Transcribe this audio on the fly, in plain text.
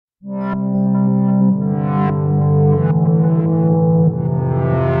Okay,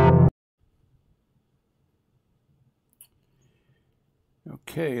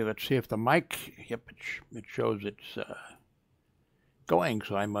 let's see if the mic, yep, it shows it's going,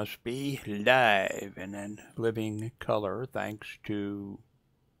 so I must be live and then living color thanks to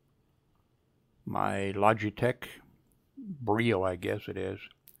my Logitech Brio, I guess it is.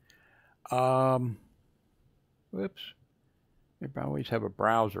 Whoops. They always have a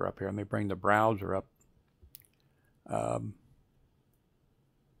browser up here. Let me bring the browser up.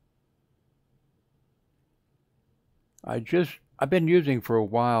 I've been using for a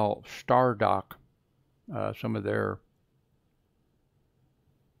while StarDock, some of their,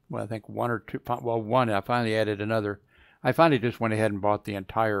 well, I think one or two, well, one, I finally added another. I finally just went ahead and bought the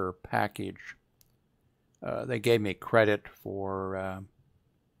entire package. They gave me credit for,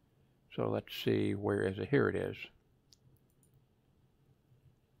 so let's see, where is it? Here it is.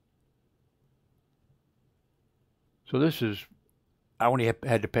 So this is, I only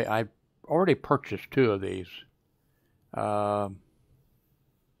had to pay, I already purchased 2 of these,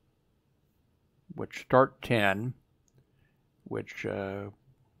 which start 10, which kind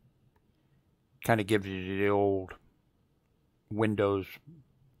of gives you the old Windows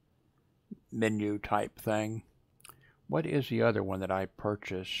menu type thing. What is the other one that I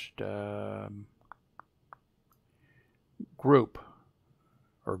purchased? Group,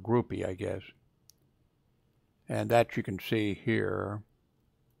 or Groupie, I guess. And that you can see here,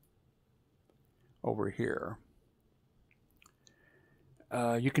 over here.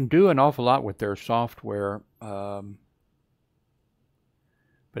 You can do an awful lot with their software, but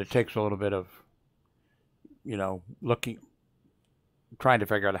it takes a little bit of, you know, trying to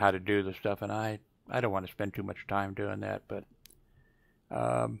figure out how to do the stuff, and I don't want to spend too much time doing that, but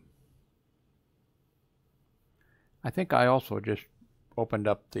I think I also just opened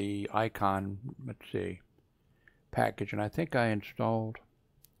up the icon, let's see, package, and I think I installed,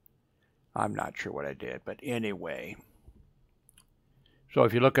 I'm not sure what I did, but anyway. So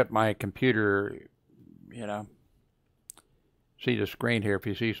if you look at my computer, you know, see the screen here, if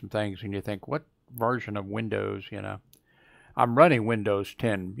you see some things and you think, what version of Windows, you know, I'm running Windows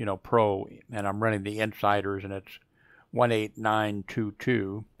 10, you know, Pro, and I'm running the Insiders, and it's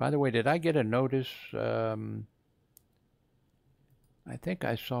 18922. By the way, did I get a notice? I think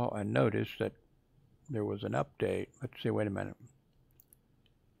I saw a notice that there was an update. Let's see, wait a minute.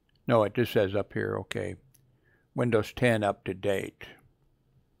 No, it just says up here, okay, Windows 10 up to date.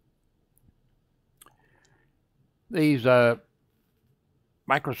 These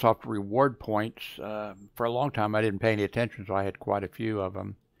Microsoft reward points, for a long time I didn't pay any attention, so I had quite a few of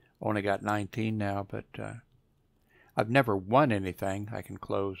them. Only got 19 now, but I've never won anything. I can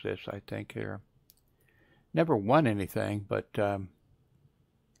close this, I think, here. Never won anything, but kind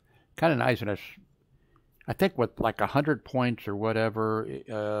of nice. And it's, I think with like 100 points or whatever, they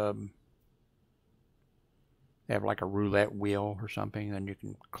have like a roulette wheel or something, then you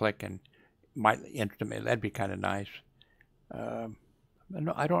can click and might instantly, that'd be kind of nice. I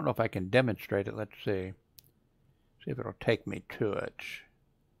don't know if I can demonstrate it. Let's see. See if it'll take me to it.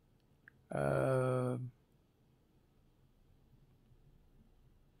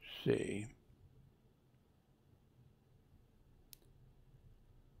 See.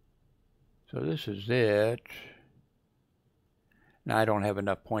 So this is it. Now I don't have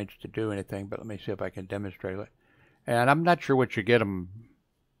enough points to do anything, but let me see if I can demonstrate it. And I'm not sure what you get them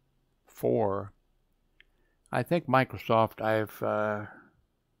for. I think Microsoft, I've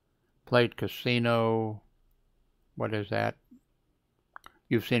played Casino. What is that?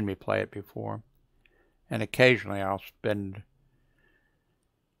 You've seen me play it before. And occasionally I'll spend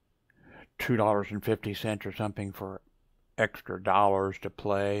 $2.50 or something for extra dollars to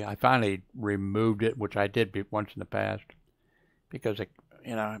play. I finally removed it, which I did once in the past, because it,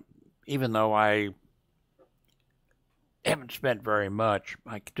 you know, even though I haven't spent very much,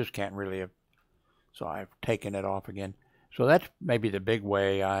 I just can't really have, so I've taken it off again. So that's maybe the big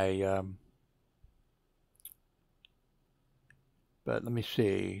way I, but let me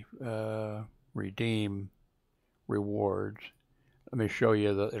see, redeem rewards. Let me show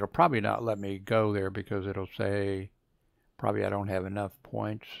you it'll probably not let me go there because it'll say probably I don't have enough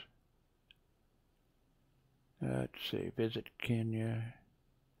points. Let's see, visit Kenya.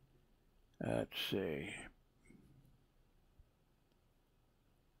 Let's see.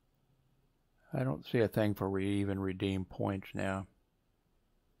 I don't see a thing for even redeem points now.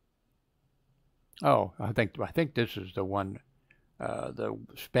 Oh, I think this is the one, the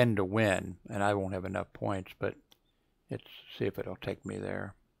spend to win, and I won't have enough points, but let's see if it'll take me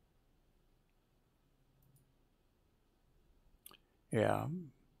there. Yeah.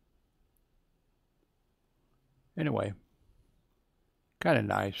 Anyway, kind of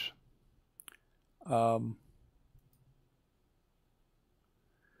nice.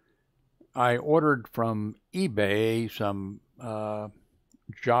 I ordered from eBay some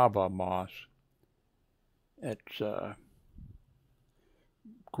Java moss. It's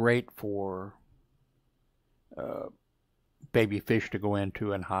great for baby fish to go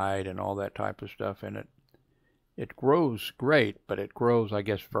into and hide and all that type of stuff. And it grows great, but it grows, I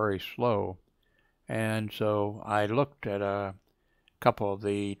guess, very slow. And so I looked at a couple of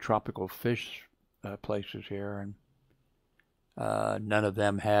the tropical fish places here, and none of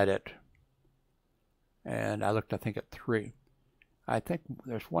them had it. And I looked, I think, at 3. I think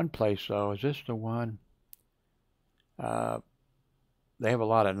there's one place, though. Is this the one? They have a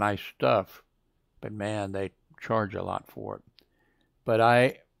lot of nice stuff, but man, they charge a lot for it. But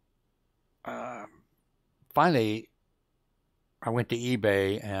I finally went to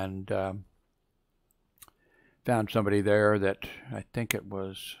eBay and found somebody there that I think it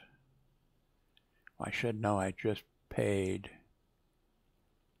was, I should know, I just paid,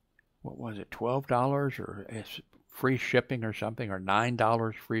 what was it, $12 or free shipping or something, or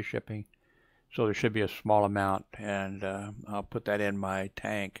 $9 free shipping. So there should be a small amount, and I'll put that in my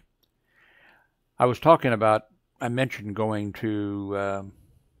tank. I was talking about, I mentioned going to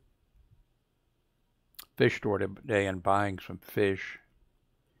fish store today and buying some fish.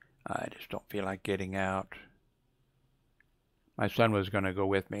 I just don't feel like getting out. My son was going to go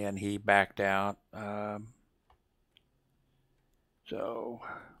with me, and he backed out.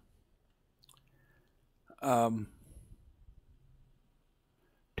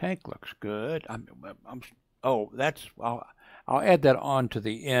 Tank looks good. I'll add that on to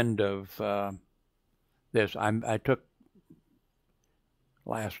the end of this. I took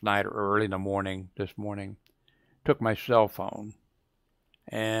last night or early in the morning, this morning, took my cell phone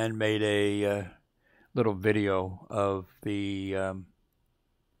and made a little video of the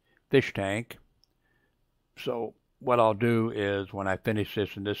fish tank. So what I'll do is when I finish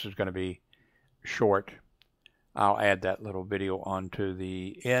this, and this is going to be short, I'll add that little video onto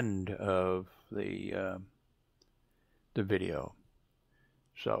the end of the video.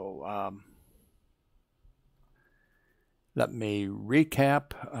 So let me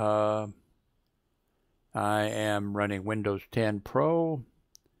recap. I am running Windows 10 Pro,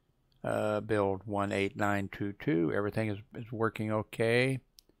 build 18922. Everything is working okay.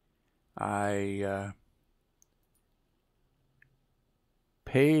 I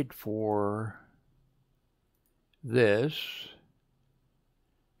paid for this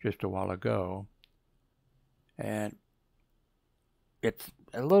just a while ago, and it's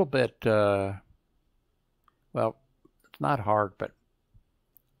a little bit well, it's not hard, but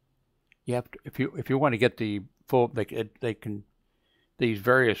you have to, if you want to get the full, they can, these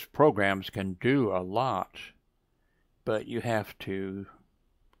various programs can do a lot, but you have to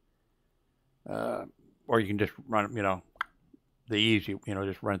or you can just run, the easy,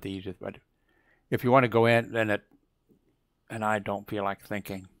 just run it the easiest. But if you want to go in, then and I don't feel like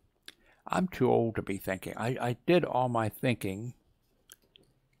thinking. I'm too old to be thinking. I did all my thinking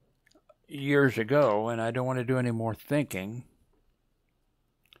years ago, and I don't want to do any more thinking.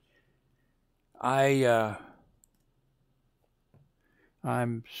 I'm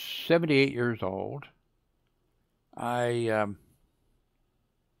 78 years old. I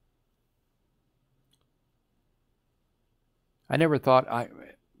never thought I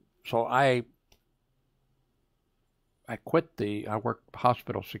quit I worked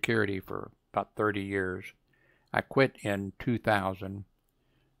hospital security for about 30 years. I quit in 2000.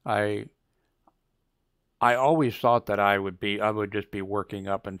 I always thought that I would just be working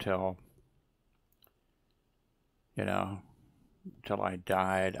up until, until I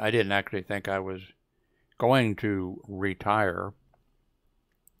died. I didn't actually think I was going to retire.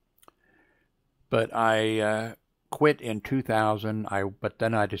 But I quit in 2000. But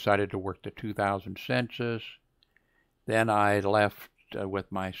then I decided to work the 2000 census. Then I left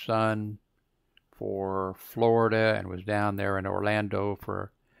with my son for Florida and was down there in Orlando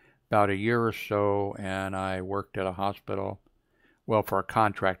for about a year or so, and I worked at a hospital, for a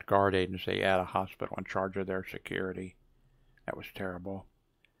contract guard agency at a hospital in charge of their security. That was terrible.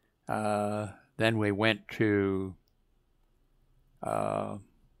 Then we went to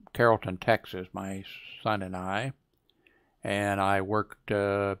Carrollton, Texas, my son and I worked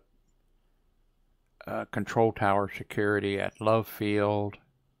control tower security at Love Field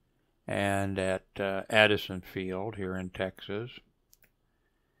and at Addison Field here in Texas.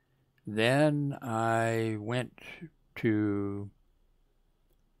 Then I went to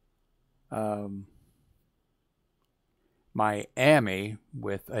Miami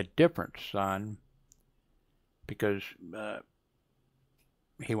with a different son, because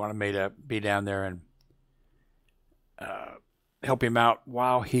he wanted me to be down there and help him out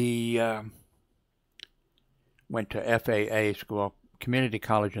while he went to FAA school, community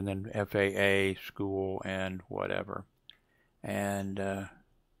college, and then FAA school and whatever. And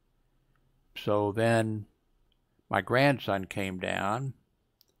so then my grandson came down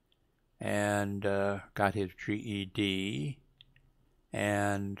and got his GED,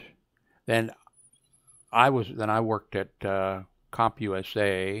 and then I worked at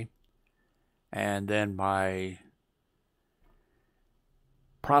CompUSA, and then my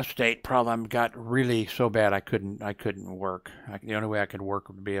prostate problem got really so bad I couldn't work. The only way I could work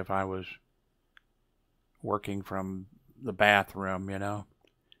would be if I was working from the bathroom, you know.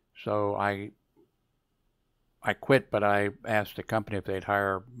 So I quit, but I asked the company if they'd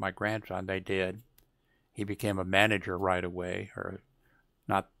hire my grandson. They did. He became a manager right away, or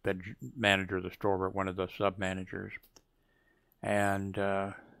not the manager of the store, but one of the sub-managers. And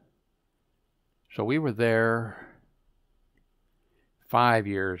so we were there 5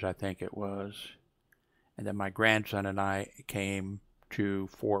 years, I think it was. And then my grandson and I came to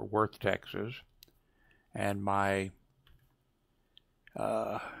Fort Worth, Texas. And my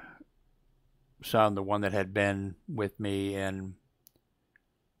son, the one that had been with me in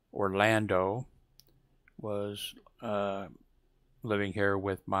Orlando, was living here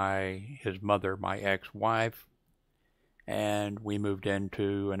with his mother, my ex-wife. And we moved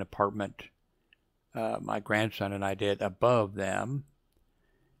into an apartment, my grandson and I did, above them.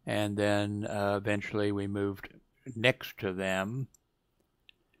 And then eventually we moved next to them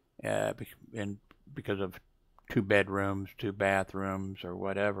because of 2 bedrooms, 2 bathrooms, or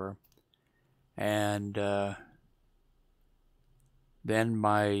whatever. And then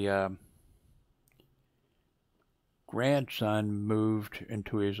my grandson moved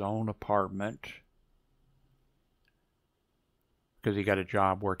into his own apartment because he got a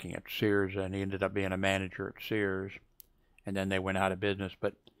job working at Sears, and he ended up being a manager at Sears. And then they went out of business,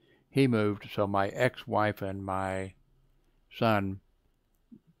 but he moved. So my ex-wife and my son,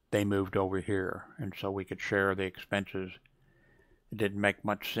 they moved over here, and so we could share the expenses. It didn't make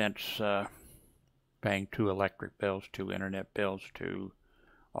much sense paying 2 electric bills, 2 internet bills, 2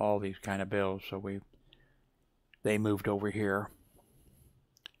 all these kind of bills. So they moved over here,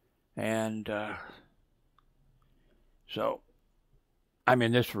 and so I'm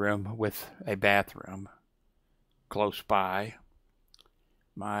in this room with a bathroom close by.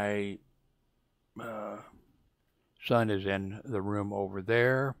 My son is in the room over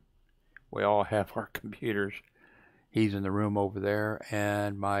there. We all have our computers. He's in the room over there.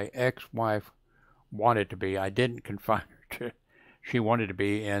 And my ex-wife wanted to be, I didn't confine her to, she wanted to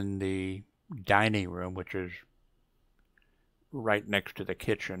be in the dining room, which is right next to the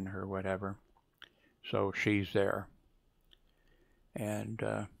kitchen or whatever. So she's there. And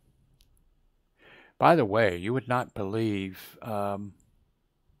by the way, you would not believe, let's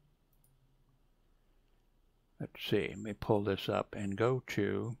see, let me pull this up and go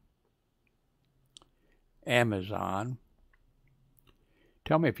to Amazon.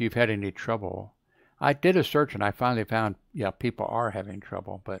 Tell me if you've had any trouble. I did a search and I finally found, yeah, people are having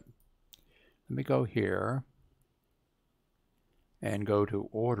trouble, but let me go here and go to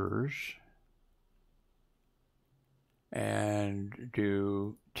orders and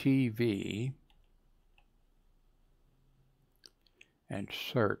do TV and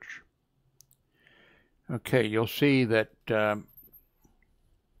search. Okay, you'll see that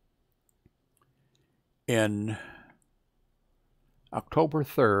in October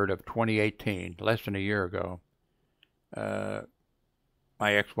 3rd of 2018, less than a year ago, my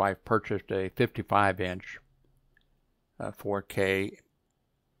ex-wife purchased a 55-inch 4K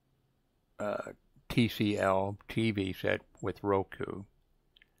TCL TV set with Roku.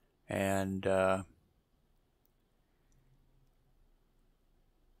 And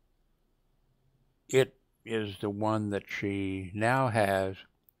it is the one that she now has,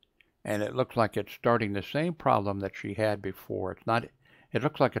 and it looks like it's starting the same problem that she had before. It's not, it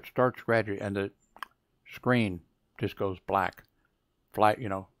looks like it starts gradually and the screen just goes black, flat, you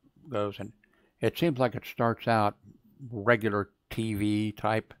know, goes, and it seems like it starts out regular TV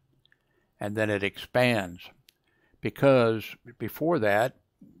type and then it expands, because before that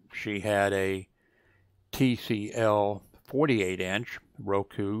she had a TCL 48-inch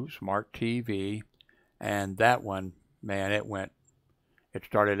Roku Smart TV, and that one, man, it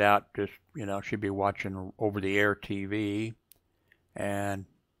started out just, you know, she'd be watching over-the-air TV, and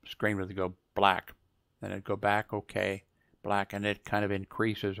the screen would go black. Then it'd go back, okay, black, and it kind of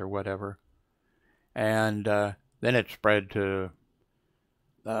increases or whatever. And then it spread to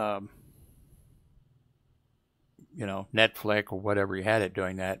Netflix or whatever you had it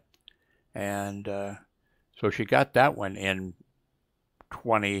doing that. And so she got that one in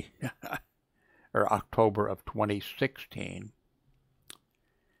 20 or October of 2016.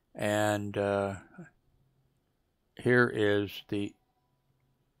 And here is the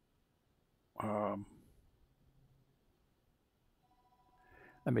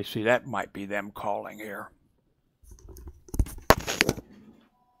let me see, that might be them calling here.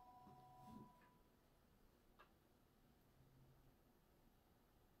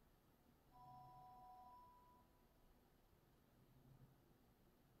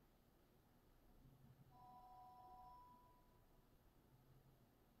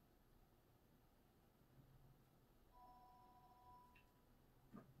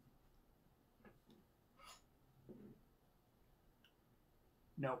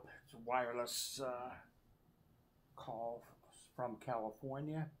 Nope, it's a wireless call from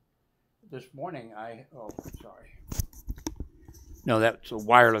California. This morning No, that's a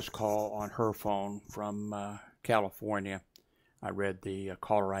wireless call on her phone from California. I read the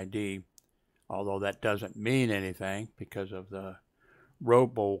caller ID, although that doesn't mean anything because of the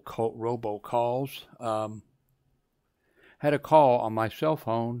robocalls. Had a call on my cell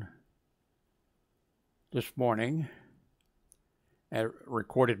phone this morning. A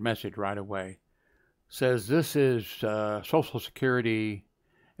recorded message right away. Says, this is Social Security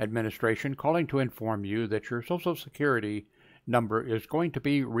Administration calling to inform you that your Social Security number is going to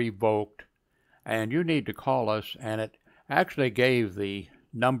be revoked and you need to call us. And it actually gave the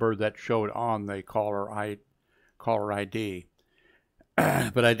number that showed on the caller ID.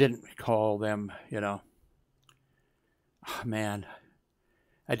 But I didn't call them, Oh, man.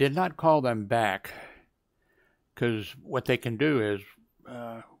 I did not call them back. Because what they can do is,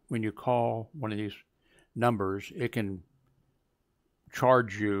 when you call one of these numbers, it can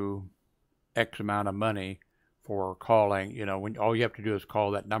charge you X amount of money for calling. When all you have to do is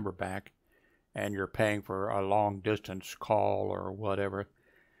call that number back, and you're paying for a long distance call or whatever.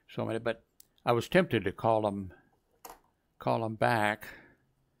 But I was tempted to call them back.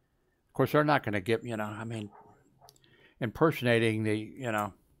 Of course, they're not going to get, impersonating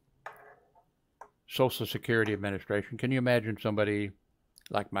the, Social Security Administration. Can you imagine somebody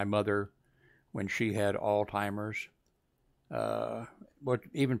like my mother when she had Alzheimer's? But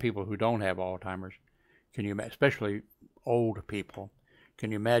even people who don't have Alzheimer's, especially old people,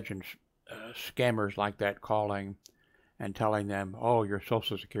 can you imagine scammers like that calling and telling them, oh, your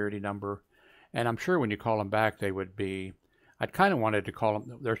Social Security number? And I'm sure when you call them back, they would be, I'd kind of wanted to call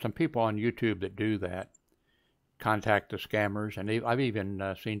them, there's some people on YouTube that do that, contact the scammers, and I've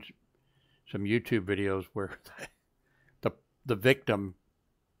even seen some YouTube videos where the victim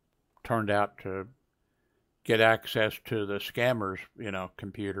turned out to get access to the scammer's,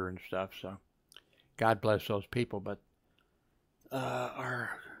 computer and stuff. So God bless those people. But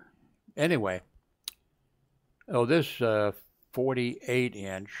anyway, this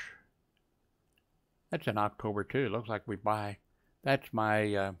 48-inch, that's in October too. Looks like that's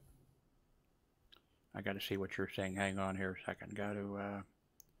my, I got to see what you're saying. Hang on here a second. Got to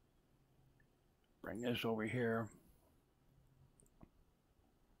bring this over here.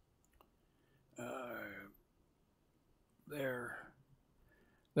 There.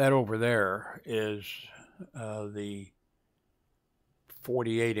 That over there is the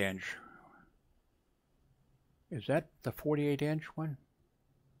 48-inch. Is that the 48-inch one?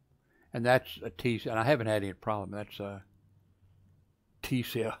 And that's a TCL, and I haven't had any problem. That's a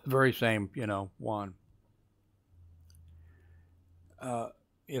TCL, very same, one.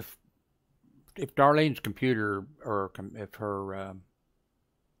 If Darlene's computer, or if her,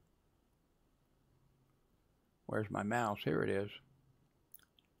 where's my mouse? Here it is.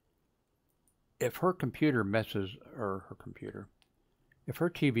 If her computer if her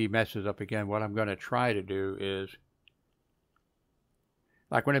TV messes up again, what I'm going to try to do is,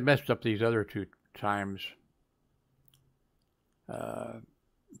 like when it messed up these other two times,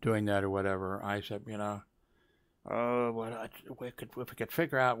 doing that or whatever, I said, if we could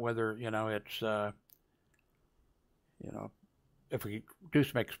figure out whether, it's, if we do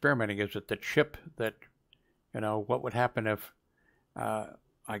some experimenting, is it the chip that, what would happen if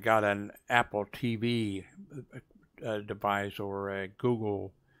I got an Apple TV device or a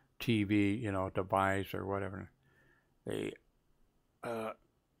Google TV, device or whatever. The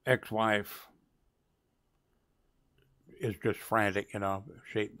ex-wife is just frantic,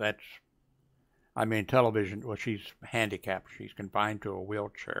 television, well, she's handicapped. She's confined to a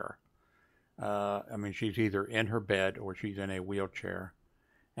wheelchair. She's either in her bed or she's in a wheelchair.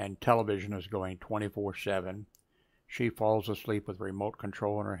 And television is going 24/7. She falls asleep with remote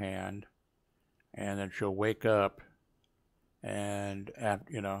control in her hand. And then she'll wake up and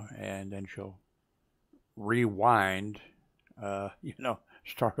and then she'll rewind,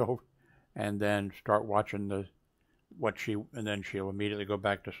 start over, and then start watching and then she'll immediately go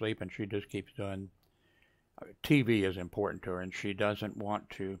back to sleep, and she just keeps doing. TV is important to her, and she doesn't want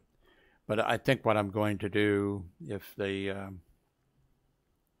to. But I think what I'm going to do, if they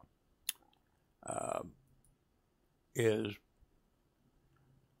is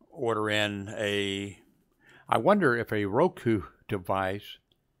order in I wonder if a Roku device,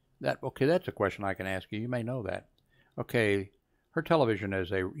 that's a question I can ask you. You may know that. Okay, her television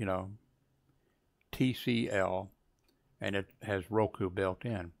is a, TCL, and it has Roku built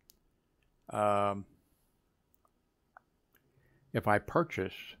in. If I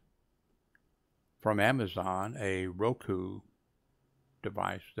purchase from Amazon a Roku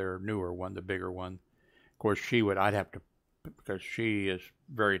device, their newer one, the bigger one, of course I'd have to, because she is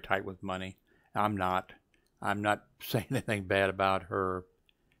very tight with money. I'm not saying anything bad about her,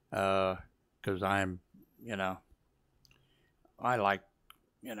 because I'm, I like,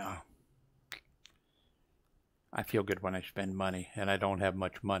 I feel good when I spend money, and I don't have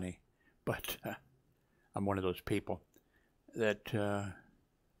much money, but I'm one of those people that,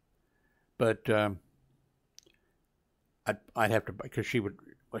 but I'd have to, because she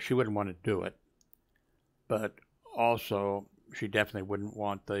wouldn't want to do it, but also she definitely wouldn't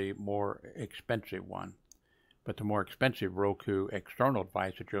want the more expensive one. But the more expensive Roku external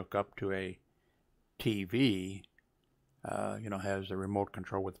device that you hook up to a TV, has the remote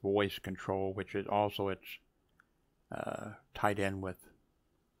control with voice control, which is also it's tied in with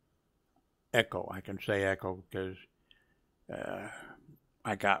Echo. I can say Echo because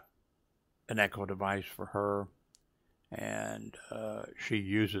I got an Echo device for her, and she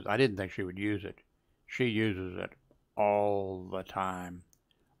uses. I didn't think she would use it. She uses it all the time.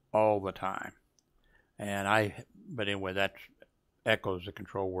 And but anyway, that's Echo's the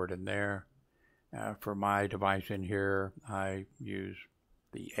control word in there. For my device in here, I use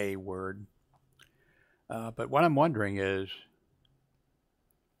the A word. But what I'm wondering is,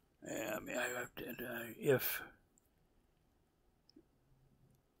 if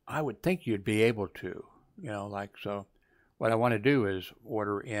I would think you'd be able to, so what I want to do is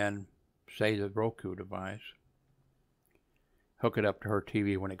order in, say, the Roku device, hook it up to her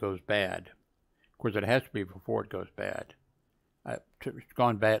TV when it goes bad. Of course, it has to be before it goes bad. It's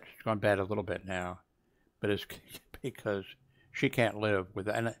gone bad a little bit now, but it's because she can't live with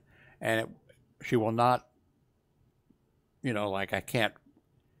it, she will not, I can't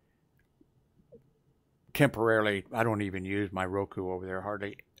temporarily, I don't even use my Roku over there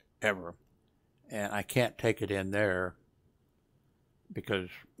hardly ever, and I can't take it in there because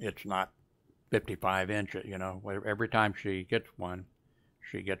it's not 55 inches, every time she gets one,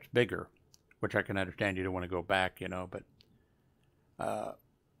 she gets bigger, which I can understand. You don't want to go back, but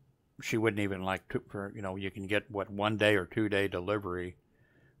she wouldn't even like to, you can get 1 day or 2 day delivery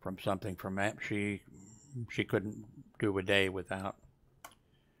from something from that. She couldn't do a day without.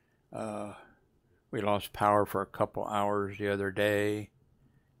 We lost power for a couple hours the other day,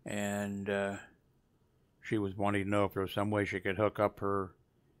 and she was wanting to know if there was some way she could hook up her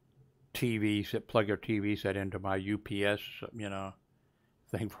plug her TV set into my UPS,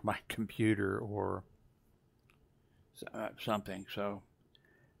 thing for my computer or something. So,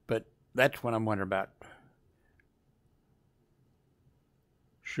 but that's what I'm wondering about.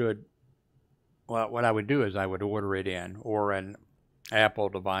 What I would do is I would order it in, or an Apple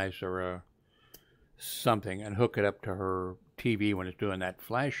device or something, and hook it up to her TV when it's doing that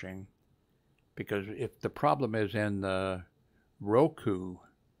flashing. Because if the problem is in the Roku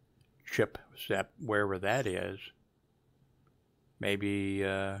chip set, wherever that is, maybe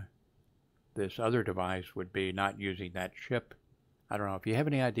this other device would be not using that chip. I don't know. If you have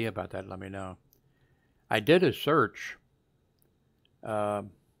any idea about that, let me know. I did a search.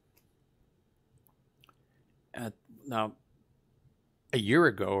 Now, a year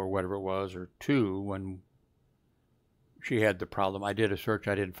ago or whatever it was, or two, when she had the problem, I did a search.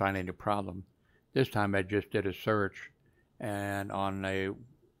 I didn't find any problem. This time I just did a search, and on a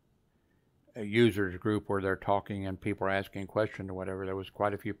users group where they're talking and people are asking questions or whatever, there was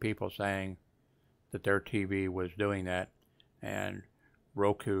quite a few people saying that their TV was doing that, and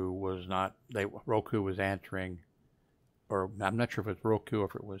Roku was not. Roku was answering, or I'm not sure if it was Roku or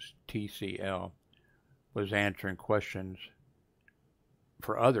if it was TCL, was answering questions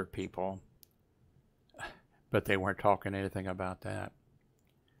for other people, but they weren't talking anything about that.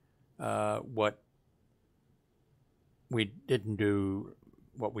 What we didn't do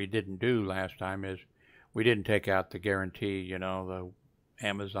last time is we didn't take out the guarantee, the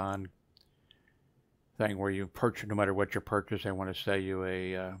Amazon thing where you purchase, no matter what you purchase, they want to sell you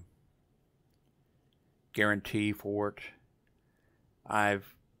a guarantee for it.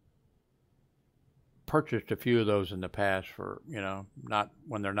 I've purchased a few of those in the past for, not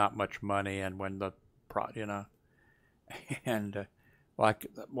when they're not much money and when the and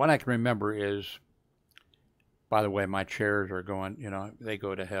one I can remember is, by the way, my chairs are going, they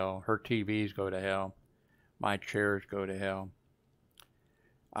go to hell. Her TVs go to hell. My chairs go to hell.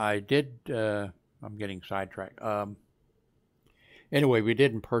 I did, I'm getting sidetracked. Anyway, we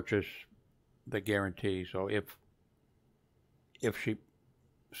didn't purchase the guarantee. So if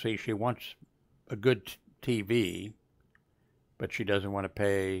she wants a good TV, but she doesn't want to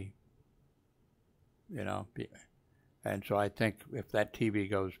pay, and so I think if her TV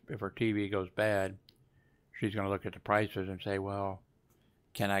goes bad, she's going to look at the prices and say, well,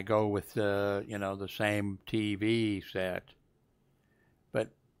 can I go with the same TV set? But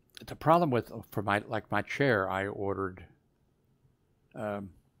the problem for my chair, I ordered, the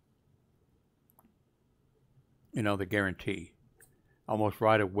guarantee almost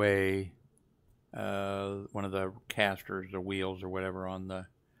right away. One of the casters, the wheels or whatever on the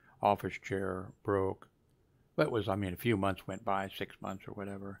office chair broke. But it was, a few months went by, 6 months or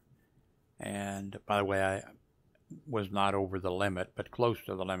whatever. And by the way, I was not over the limit, but close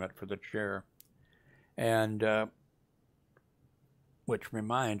to the limit for the chair. And which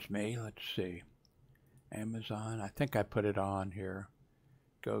reminds me, let's see, Amazon, I think I put it on here.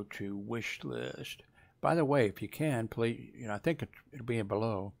 Go to wish list. By the way, if you can, please, I think it'll be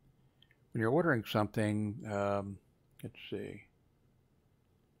below. When you're ordering something, let's see,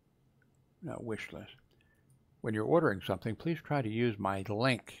 no, wish list. When you're ordering something, please try to use my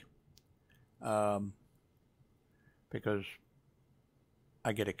link, because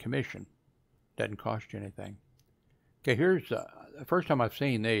I get a commission. Doesn't cost you anything. Okay, here's the first time I've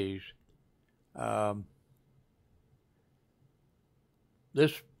seen these.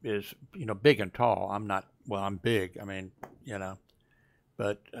 This is, big and tall. I'm big.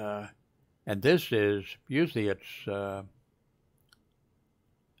 But, and this is, usually it's,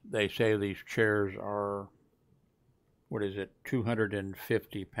 they say these chairs are,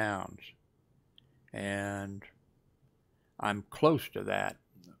 250 pounds. And I'm close to that,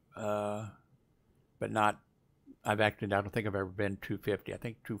 but not, I don't think I've ever been 250. I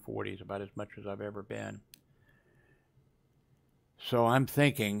think 240 is about as much as I've ever been. So I'm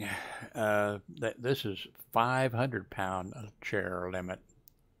thinking that this is 500-pound chair limit.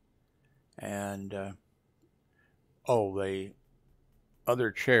 And, the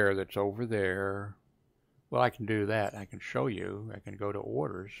other chair that's over there, well, I can do that. I can show you. I can go to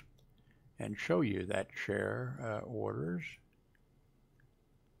orders and show you that chair, orders.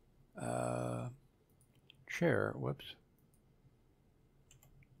 Chair, whoops.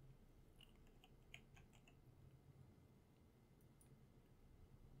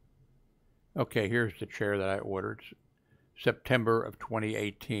 Okay, here's the chair that I ordered, September of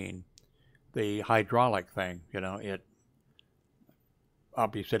 2018. The hydraulic thing, I'll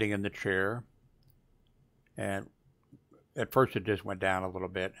be sitting in the chair, and at first it just went down a little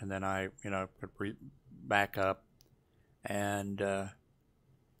bit, and then I, could back up, and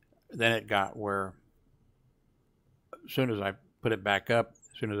then it got where, as soon as I put it back up,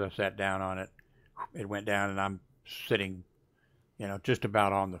 as soon as I sat down on it, it went down, and I'm sitting, just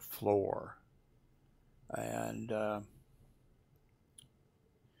about on the floor. And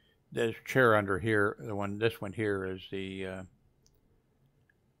this chair under here, this one here is the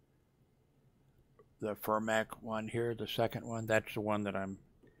Firmac one here, the second one. That's the one that I'm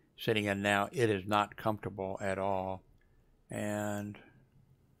sitting in now. It is not comfortable at all, and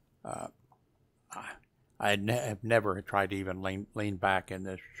I have never tried to even lean back in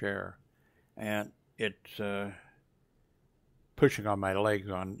this chair, and it's pushing on my legs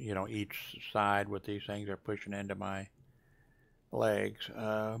on each side with these things. They're pushing into my legs.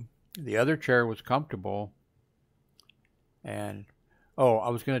 The other chair was comfortable, and I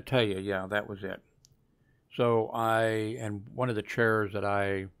was going to tell you, yeah, that was it. So and one of the chairs that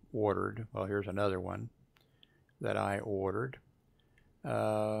I ordered, well, here's another one that I ordered.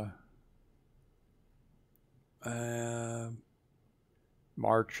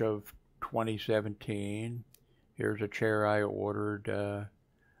 March of 2017. Here's a chair I ordered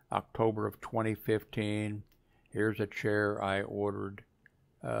October of 2015. Here's a chair I ordered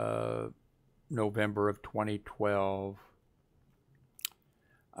November of 2012.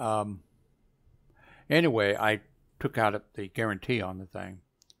 Anyway, I took out the guarantee on the thing,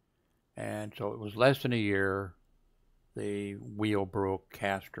 and so it was less than a year. The wheel broke,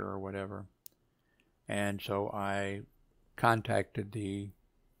 caster or whatever, and so I contacted the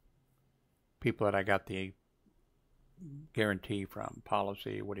people that I got the guarantee from,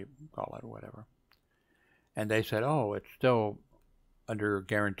 policy, what do you call it, or whatever. And they said, oh, it's still under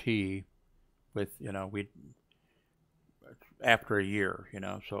guarantee with, we after a year,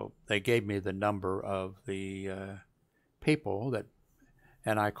 So they gave me the number of the people that,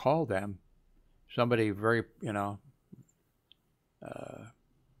 and I called them. Somebody very, I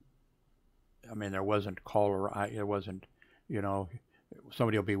mean, there wasn't caller, it wasn't,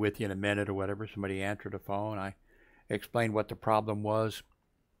 somebody will be with you in a minute or whatever. Somebody answered the phone. I explained what the problem was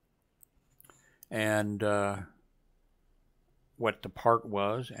and what the part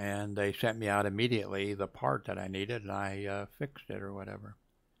was, and they sent me out immediately the part that I needed, and I fixed it or whatever.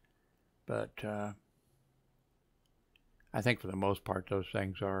 But I think for the most part those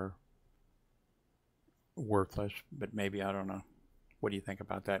things are worthless, but maybe, I don't know. What do you think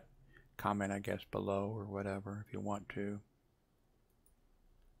about that? Comment, I guess, below or whatever if you want to.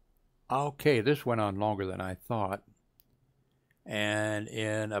 Okay, this went on longer than I thought, and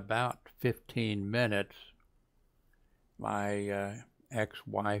in about 15 minutes my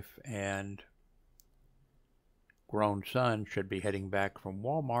ex-wife and grown son should be heading back from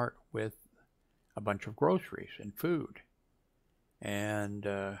Walmart with a bunch of groceries and food. And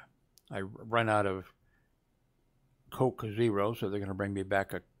I run out of Coke Zero, so they're going to bring me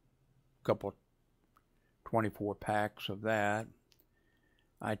back a couple 24 packs of that.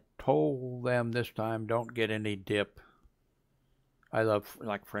 I told them this time, don't get any dip. I love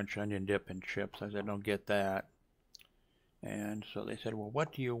like French onion dip and chips. I said, don't get that. And so they said, well,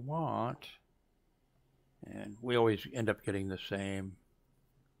 what do you want? And we always end up getting the same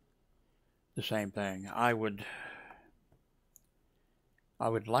thing. I would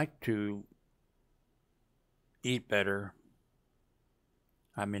like to eat better.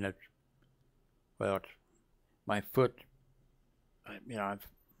 I mean, it's my foot,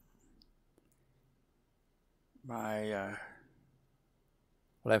 my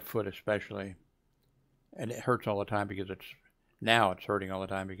left foot especially, and it hurts all the time because it's hurting all the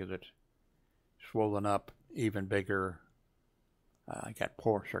time because it's swollen up even bigger. I got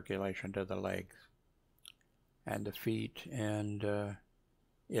poor circulation to the legs and the feet, and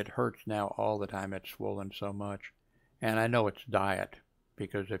it hurts now all the time. It's swollen so much. And I know it's diet,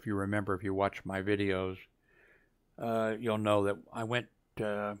 because if you watch my videos, you'll know that I went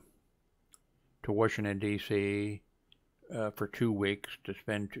to Washington, D.C. For 2 weeks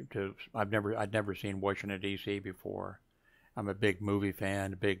I'd never seen Washington, D.C. before. I'm a big movie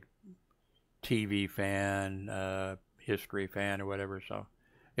fan, a big TV fan, history fan or whatever, so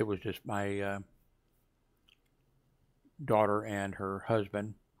it was just my daughter and her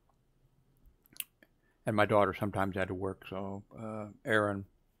husband, and my daughter sometimes had to work, so Aaron,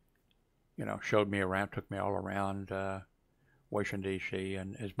 showed me around, took me all around Washington, D.C.,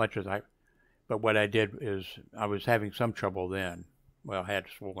 and as much as but what I did is, I was having some trouble then. Well, I had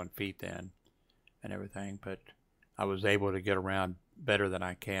swollen feet then and everything, but I was able to get around better than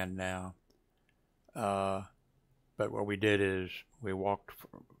I can now. But what we did is we walked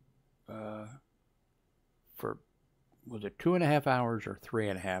for was it 2.5 hours or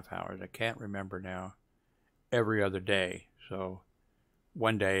 3.5 hours? I can't remember now. Every other day. So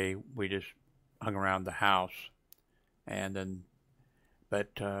one day we just hung around the house, and then,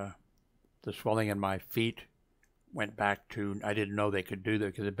 but the swelling in my feet went back to, I didn't know they could do that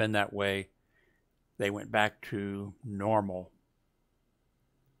because it had been that way. They went back to normal.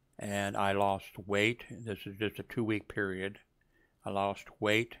 And I lost weight. This is just a 2-week period. I lost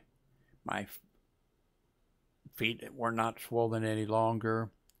weight. My feet were not swollen any longer.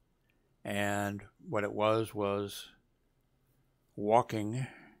 And what it was walking,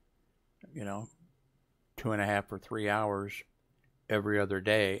 2.5 or 3 hours every other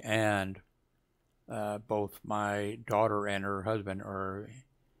day. And both my daughter and her husband are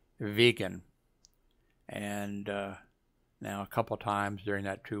vegan. And now, a couple times during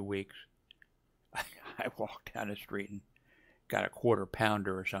that 2 weeks, I walked down the street and got a quarter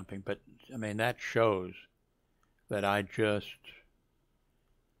pounder or something. But, I mean, that shows that I just,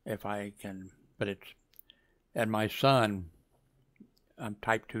 if I can, but it's, and my son, I'm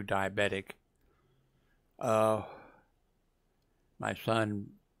type 2 diabetic. My son,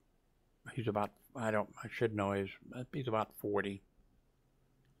 he's about, I should know, he's about 40.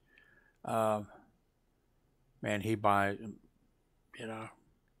 Man, he buys,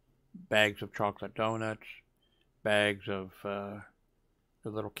 bags of chocolate donuts, bags of the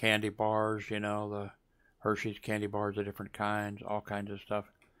little candy bars, the Hershey's candy bars of different kinds, all kinds of stuff.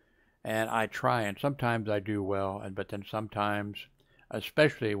 And I try, and sometimes I do well, but then sometimes,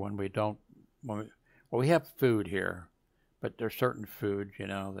 especially when we don't, we have food here, but there's certain foods,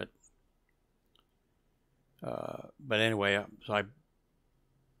 that But anyway, so I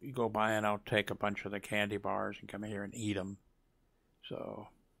go by and I'll take a bunch of the candy bars and come here and eat them. So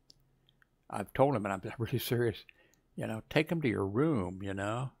I've told him, and I'm really serious, take them to your room,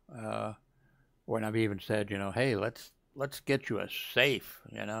 or I've even said, hey, let's get you a safe,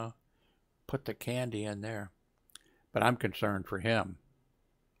 put the candy in there. But I'm concerned for him,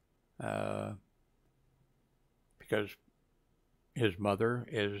 because his mother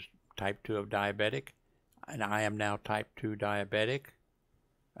is type 2 of diabetic, and I am now type 2 diabetic.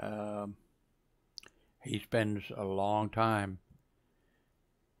 He spends a long time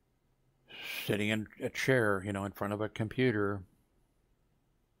sitting in a chair, in front of a computer.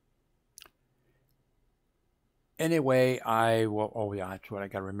 Anyway, that's what I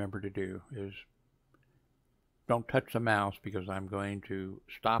got to remember to do is don't touch the mouse, because I'm going to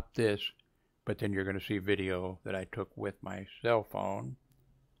stop this, but then you're going to see video that I took with my cell phone.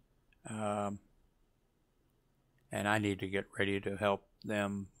 And I need to get ready to help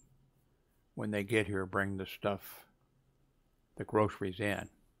them when they get here, bring the stuff, the groceries in.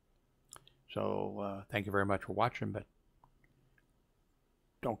 So thank you very much for watching, but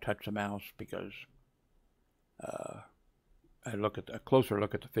don't touch the mouse, because a closer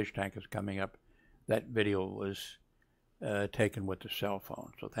look at the fish tank is coming up. That video was taken with the cell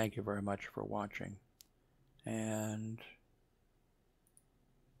phone. So thank you very much for watching. And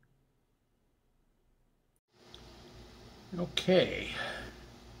okay,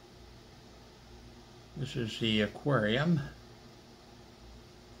 this is the aquarium.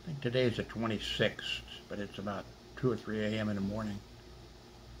 I think today is the 26th, but it's about 2 or 3 a.m. in the morning.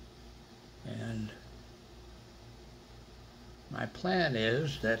 And my plan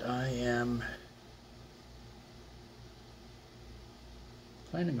is that I am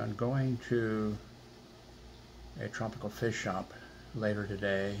planning on going to a tropical fish shop later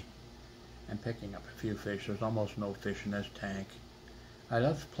today and picking up a few fish. There's almost no fish in this tank. I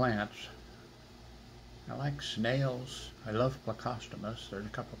love plants. I like snails. I love Plecostomus. There's a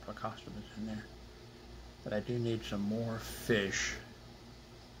couple of Plecostomus in there. But I do need some more fish.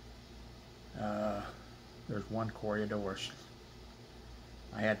 There's one Corydoras.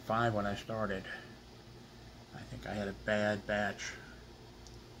 I had 5 when I started. I think I had a bad batch.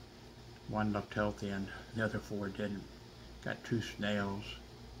 1 looked healthy and the other 4 didn't. Got 2 snails.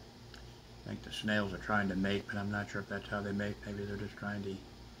 I think the snails are trying to mate, but I'm not sure if that's how they mate. Maybe they're just trying to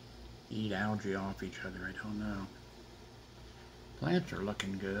eat algae off each other. I don't know. Plants are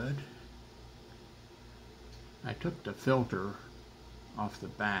looking good. I took the filter off the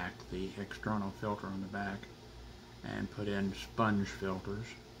back, the external filter on the back, and put in sponge filters.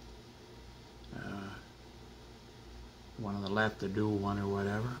 One on the left, the dual one or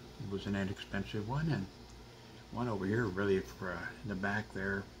whatever, it was an inexpensive one, and one over here really for in the back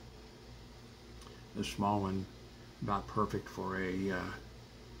there, the small one, about perfect for a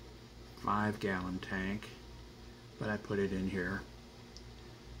 5-gallon tank, but I put it in here.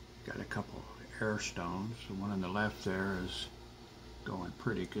 Got a couple air stones. The one on the left there is going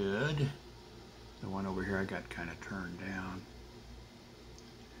pretty good. The one over here I got kind of turned down.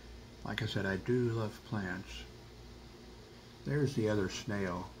 Like I said, I do love plants. There's the other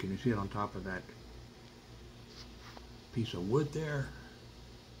snail. Can you see it on top of that piece of wood there?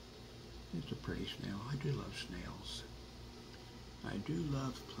 It's a pretty snail. I do love snails. I do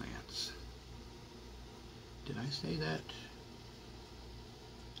love plants. Did I say that?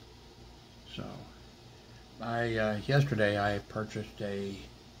 So, yesterday I purchased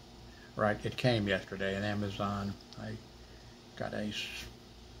it came yesterday on Amazon. I got a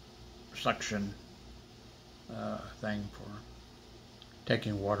suction thing for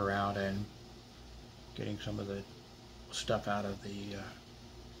taking water out and getting some of the stuff out of the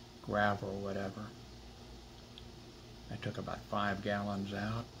gravel or whatever. I took about 5 gallons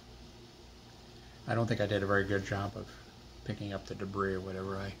out. I don't think I did a very good job of picking up the debris or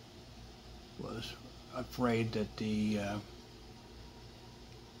whatever. I was afraid that the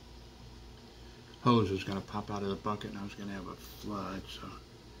hose was going to pop out of the bucket and I was going to have a flood. So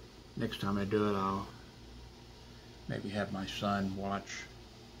next time I do it, I'll maybe have my son watch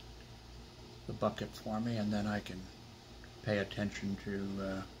the bucket for me, and then I can pay attention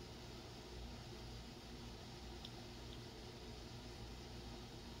to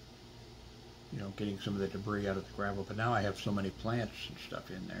getting some of the debris out of the gravel. But now I have so many plants and stuff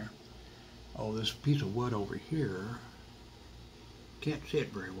in there. Oh, this piece of wood over here, can't see it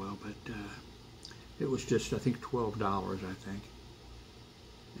very well, but it was just, I think, $12, I think.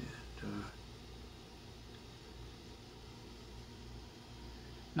 And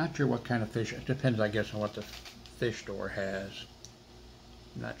not sure what kind of fish. It depends, I guess, on what the fish store has.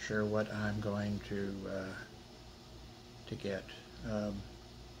 I'm not sure what I'm going to to get.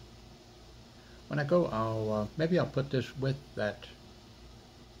 When I go, maybe I'll put this with that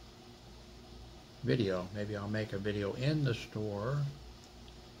video. Maybe I'll make a video in the store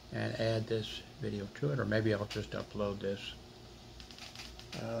and add this video to it, or maybe I'll just upload this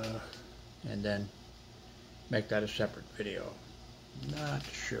and then make that a separate video. Not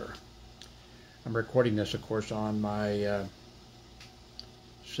sure. I'm recording this, of course, on my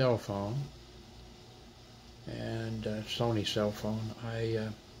cell phone, and Sony cell phone. I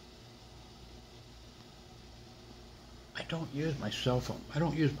don't use my cell phone. I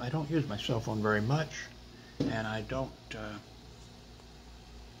don't use my cell phone very much, and I don't.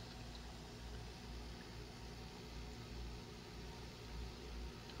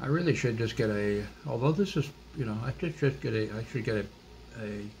 I really should just get a. Although this is, you know, I should get a. I should get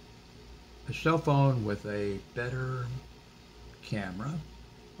a cell phone with a better camera.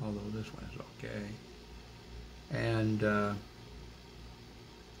 Although this one is okay, and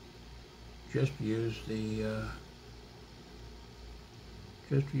just use the.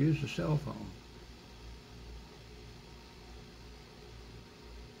 Just use the cell phone,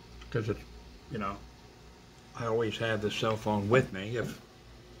 because it's, you know, I always have the cell phone with me. If,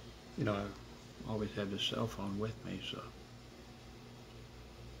 you know, I always have the cell phone with me, so.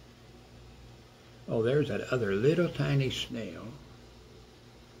 Oh, there's that other little tiny snail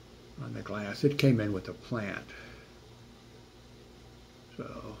on the glass. It came in with a plant,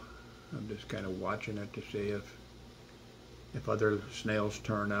 so I'm just kind of watching it to see if other snails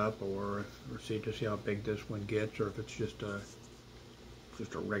turn up, or to see how big this one gets, or if it's just a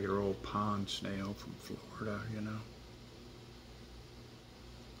regular old pond snail from Florida, you know.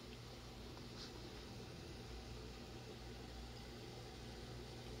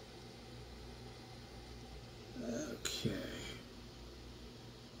 Okay.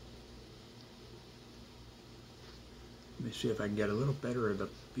 Let me see if I can get a little better of the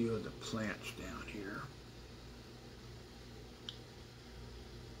view of the plants down here.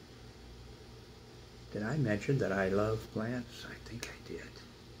 Did I mention that I love plants? I think I did.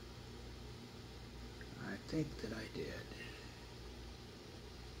 I think that I did.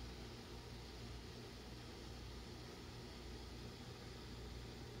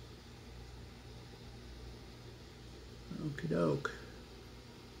 Okie doke.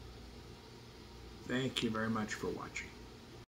 Thank you very much for watching.